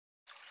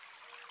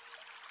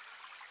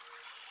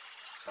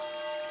Hey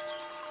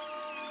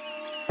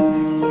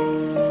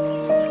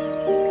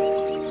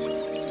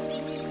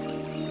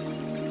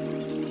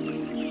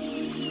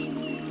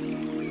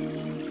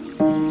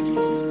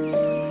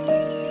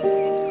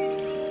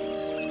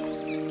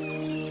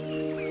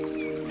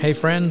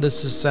friend,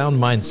 this is Sound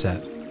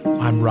Mindset.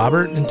 I'm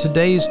Robert, and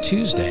today is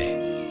Tuesday.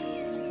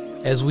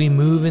 As we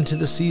move into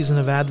the season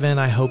of Advent,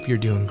 I hope you're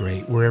doing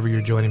great wherever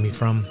you're joining me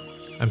from.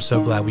 I'm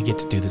so glad we get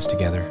to do this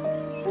together.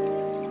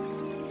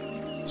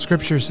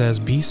 Scripture says,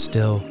 "Be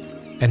still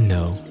and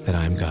know that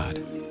I am God."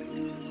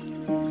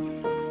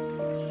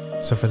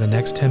 So for the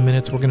next 10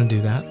 minutes, we're going to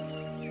do that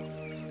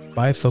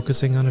by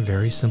focusing on a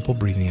very simple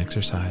breathing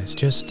exercise,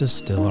 just to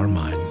still our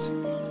minds.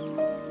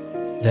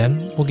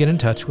 Then we'll get in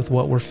touch with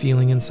what we're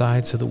feeling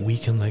inside so that we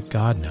can let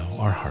God know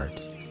our heart.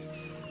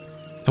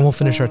 And we'll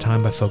finish our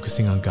time by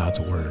focusing on God's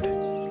Word,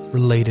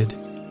 related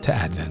to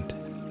Advent.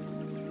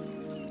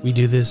 We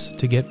do this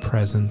to get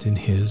present in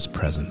His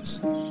presence.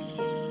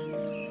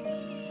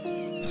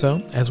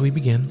 So, as we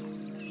begin,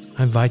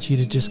 I invite you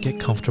to just get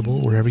comfortable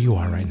wherever you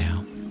are right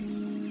now.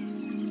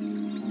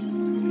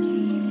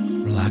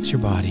 Relax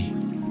your body.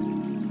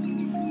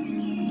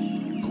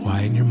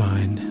 Quieten your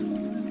mind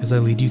as I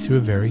lead you through a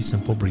very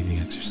simple breathing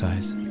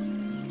exercise.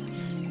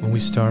 When we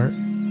start,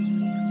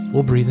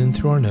 we'll breathe in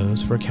through our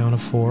nose for a count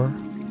of 4,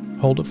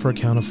 hold it for a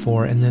count of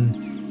 4, and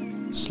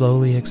then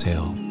slowly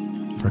exhale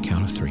for a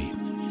count of 3.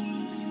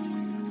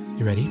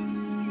 You ready?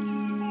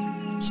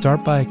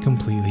 Start by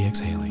completely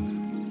exhaling.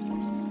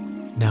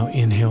 Now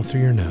inhale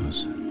through your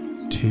nose.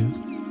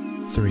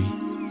 2, 3,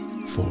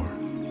 4.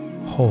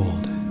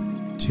 Hold.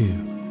 2,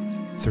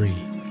 3,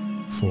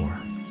 4.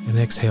 And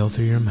exhale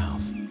through your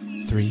mouth.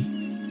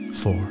 3,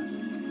 4,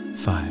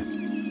 5,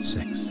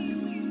 6.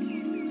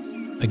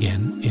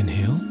 Again,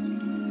 inhale.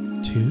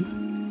 2,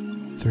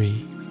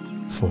 3,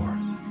 4.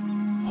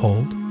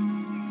 Hold.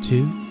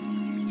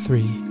 2,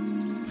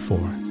 3,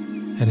 4.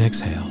 And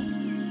exhale.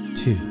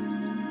 2,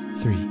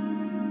 3,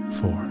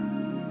 4,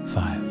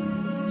 5,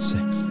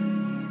 6.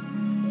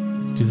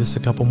 Do this a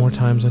couple more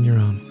times on your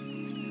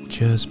own.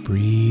 Just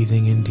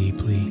breathing in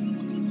deeply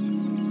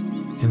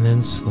and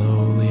then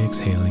slowly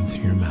exhaling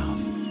through your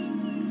mouth.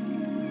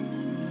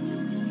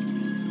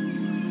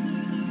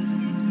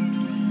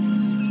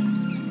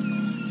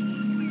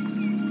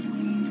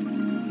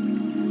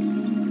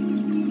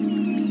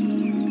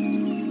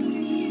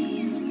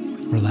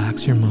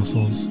 Relax your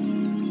muscles.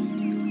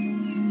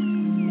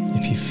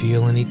 If you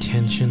feel any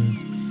tension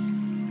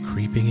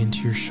creeping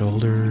into your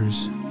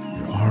shoulders,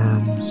 your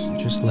arms,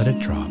 just let it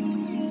drop.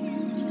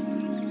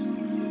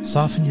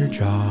 Soften your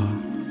jaw.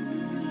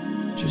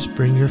 Just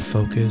bring your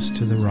focus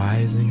to the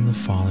rising and the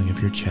falling of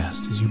your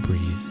chest as you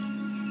breathe.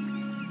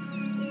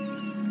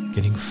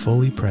 Getting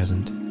fully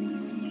present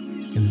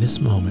in this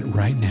moment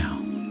right now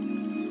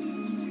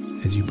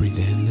as you breathe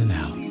in and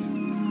out.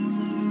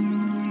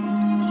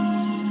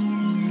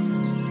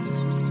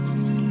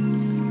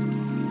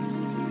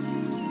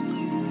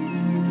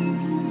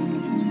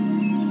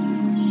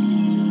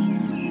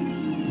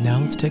 Now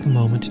let's take a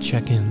moment to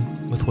check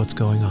in with what's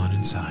going on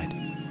inside.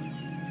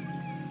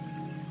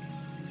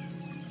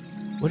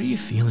 What are you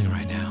feeling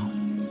right now?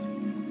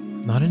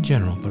 Not in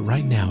general, but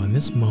right now, in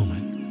this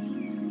moment.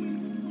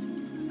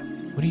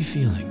 What are you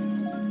feeling?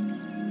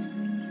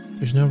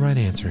 There's no right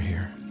answer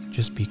here.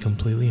 Just be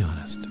completely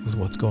honest with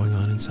what's going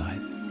on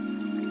inside.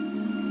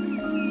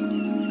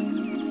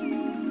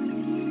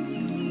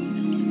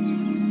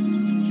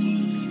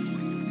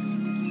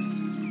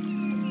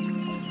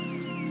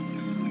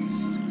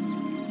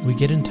 We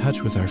get in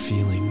touch with our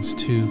feelings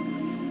to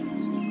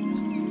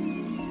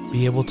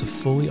be able to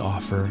fully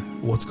offer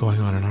what's going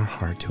on in our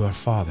heart to our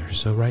Father.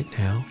 So right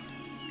now,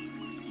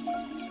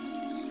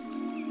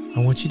 I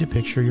want you to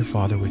picture your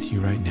Father with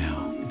you right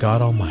now,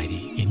 God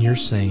Almighty, in your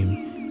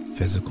same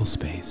physical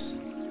space.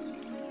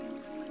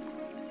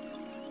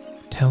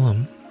 Tell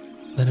Him,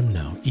 let Him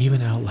know,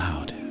 even out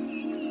loud,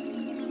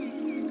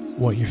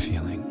 what you're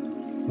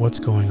feeling, what's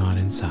going on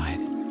inside.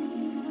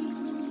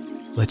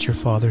 Let your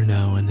Father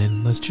know, and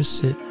then let's just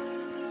sit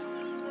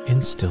in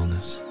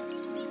stillness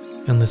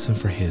and listen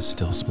for His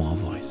still small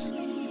voice.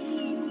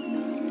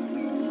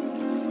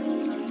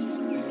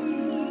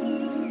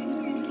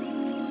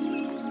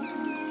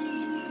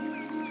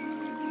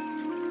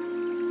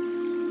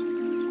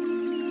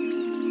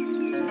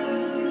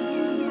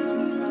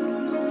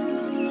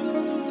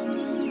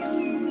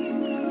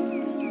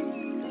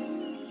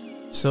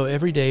 So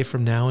every day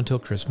from now until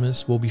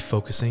Christmas, we'll be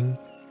focusing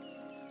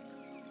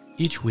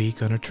each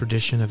week on a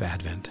tradition of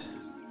Advent.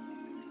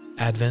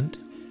 Advent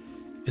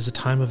is a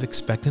time of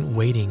expectant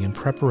waiting and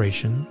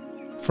preparation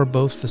for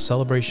both the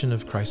celebration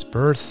of Christ's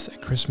birth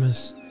at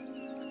Christmas,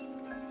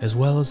 as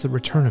well as the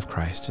return of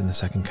Christ in the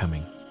second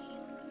coming.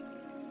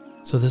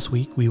 So this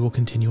week we will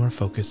continue our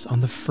focus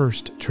on the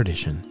first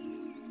tradition,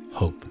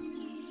 hope.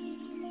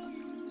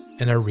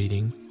 And our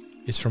reading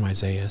is from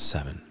Isaiah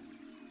 7.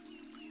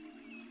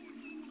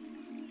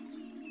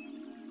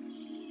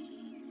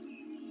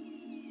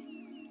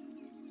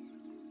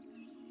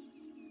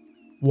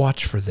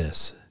 Watch for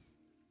this.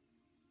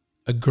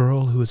 A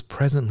girl who is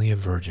presently a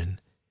virgin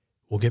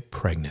will get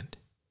pregnant.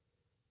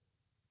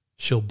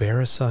 She'll bear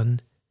a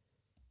son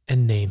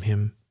and name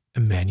him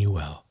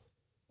Immanuel,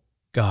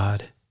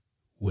 God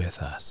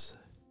with us.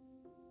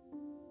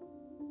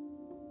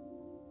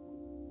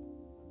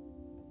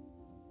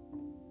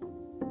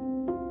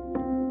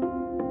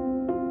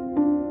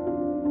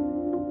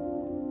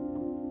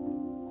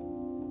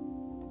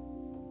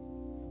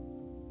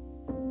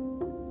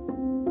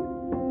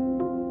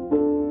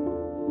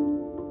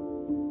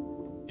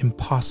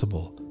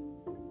 Impossible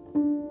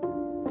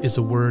is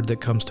a word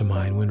that comes to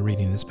mind when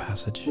reading this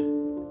passage.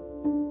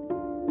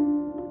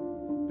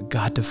 But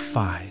God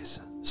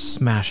defies,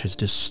 smashes,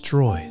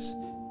 destroys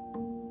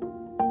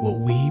what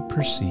we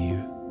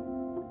perceive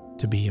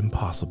to be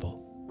impossible.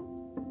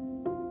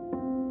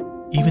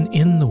 Even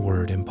in the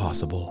word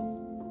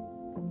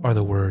impossible are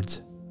the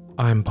words,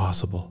 I'm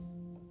possible.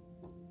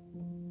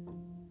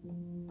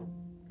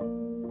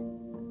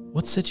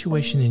 What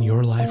situation in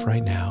your life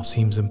right now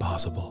seems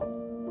impossible?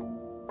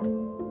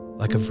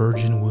 Like a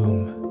virgin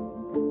womb.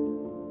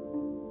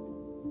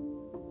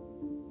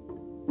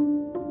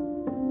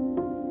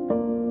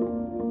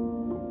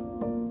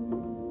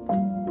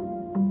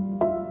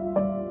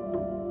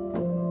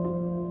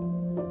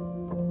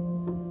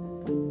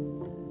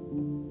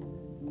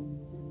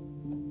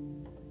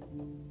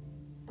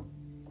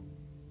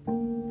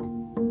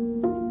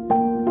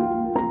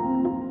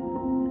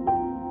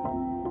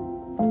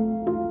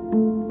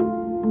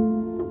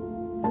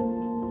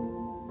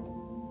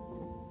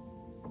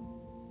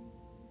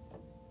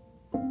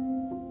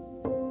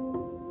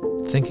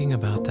 Thinking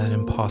about that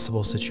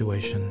impossible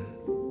situation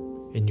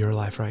in your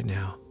life right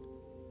now,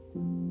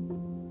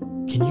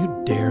 can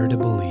you dare to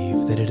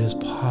believe that it is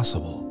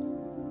possible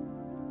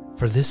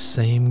for this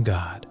same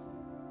God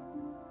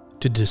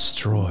to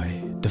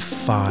destroy,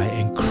 defy,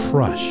 and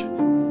crush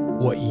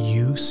what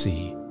you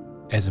see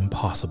as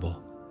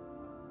impossible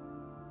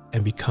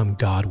and become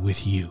God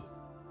with you,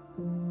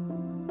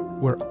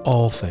 where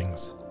all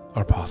things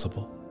are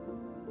possible?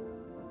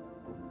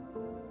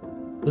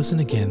 Listen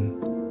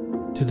again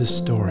to the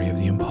story of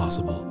the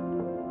impossible.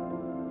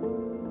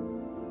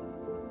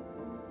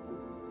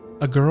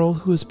 A girl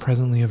who is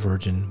presently a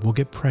virgin will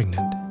get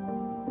pregnant.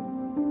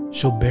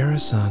 She'll bear a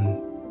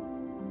son,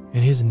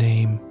 and his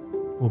name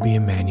will be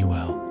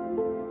Immanuel,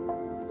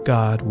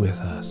 God with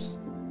us.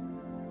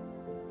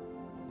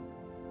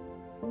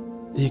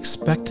 The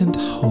expectant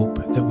hope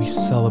that we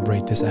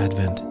celebrate this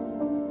Advent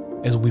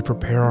as we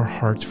prepare our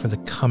hearts for the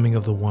coming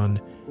of the one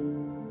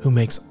who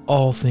makes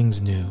all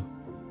things new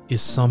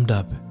is summed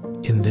up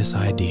in this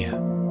idea.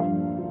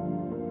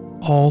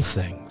 All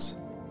things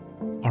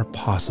are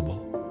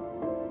possible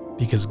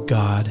because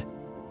God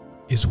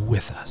is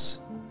with us.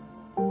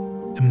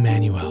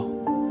 Emmanuel.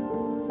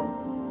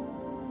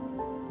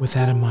 With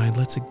that in mind,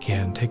 let's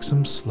again take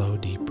some slow,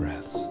 deep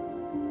breaths.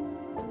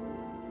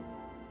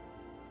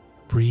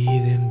 Breathe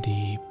in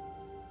deep.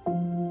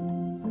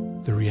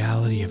 The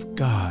reality of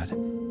God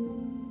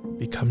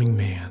becoming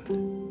man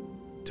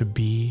to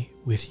be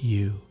with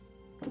you.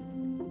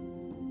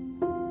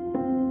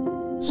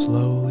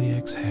 Slowly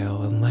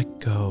exhale and let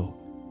go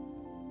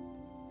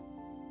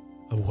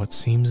of what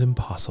seems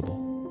impossible.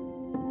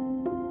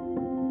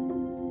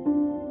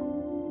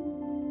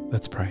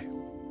 Let's pray.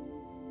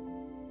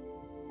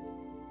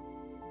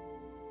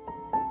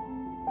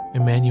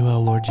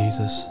 Emmanuel, Lord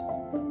Jesus,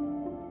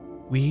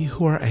 we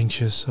who are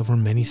anxious over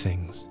many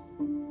things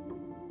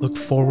look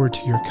forward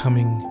to your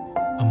coming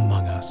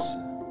among us.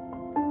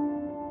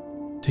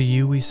 To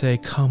you we say,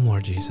 come,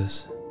 Lord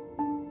Jesus.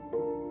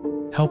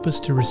 Help us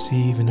to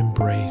receive and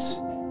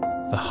embrace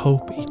the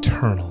hope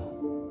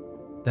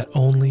eternal that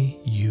only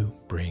you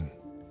bring.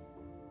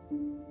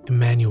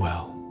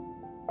 Emmanuel,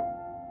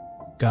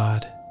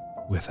 God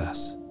with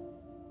us.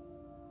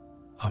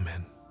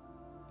 Amen.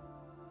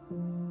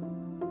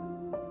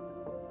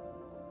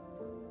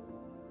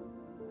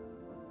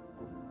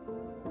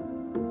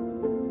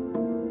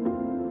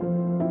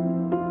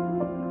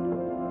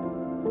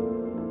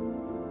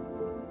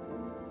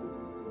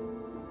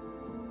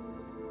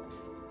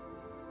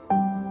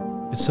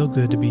 It's so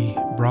good to be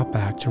brought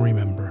back to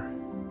remember.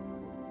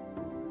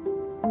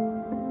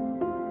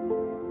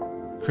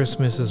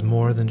 Christmas is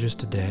more than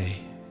just a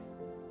day.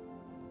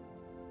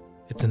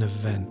 It's an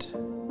event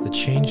that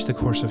changed the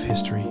course of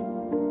history,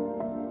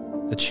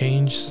 that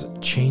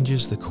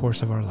changes the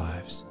course of our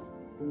lives.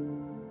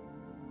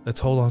 Let's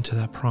hold on to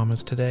that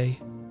promise today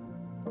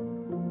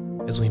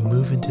as we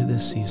move into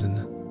this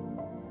season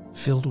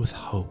filled with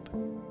hope,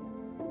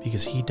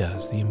 because he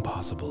does the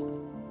impossible.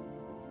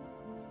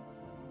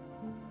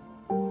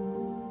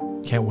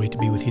 Can't wait to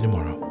be with you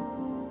tomorrow.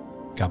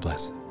 God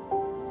bless.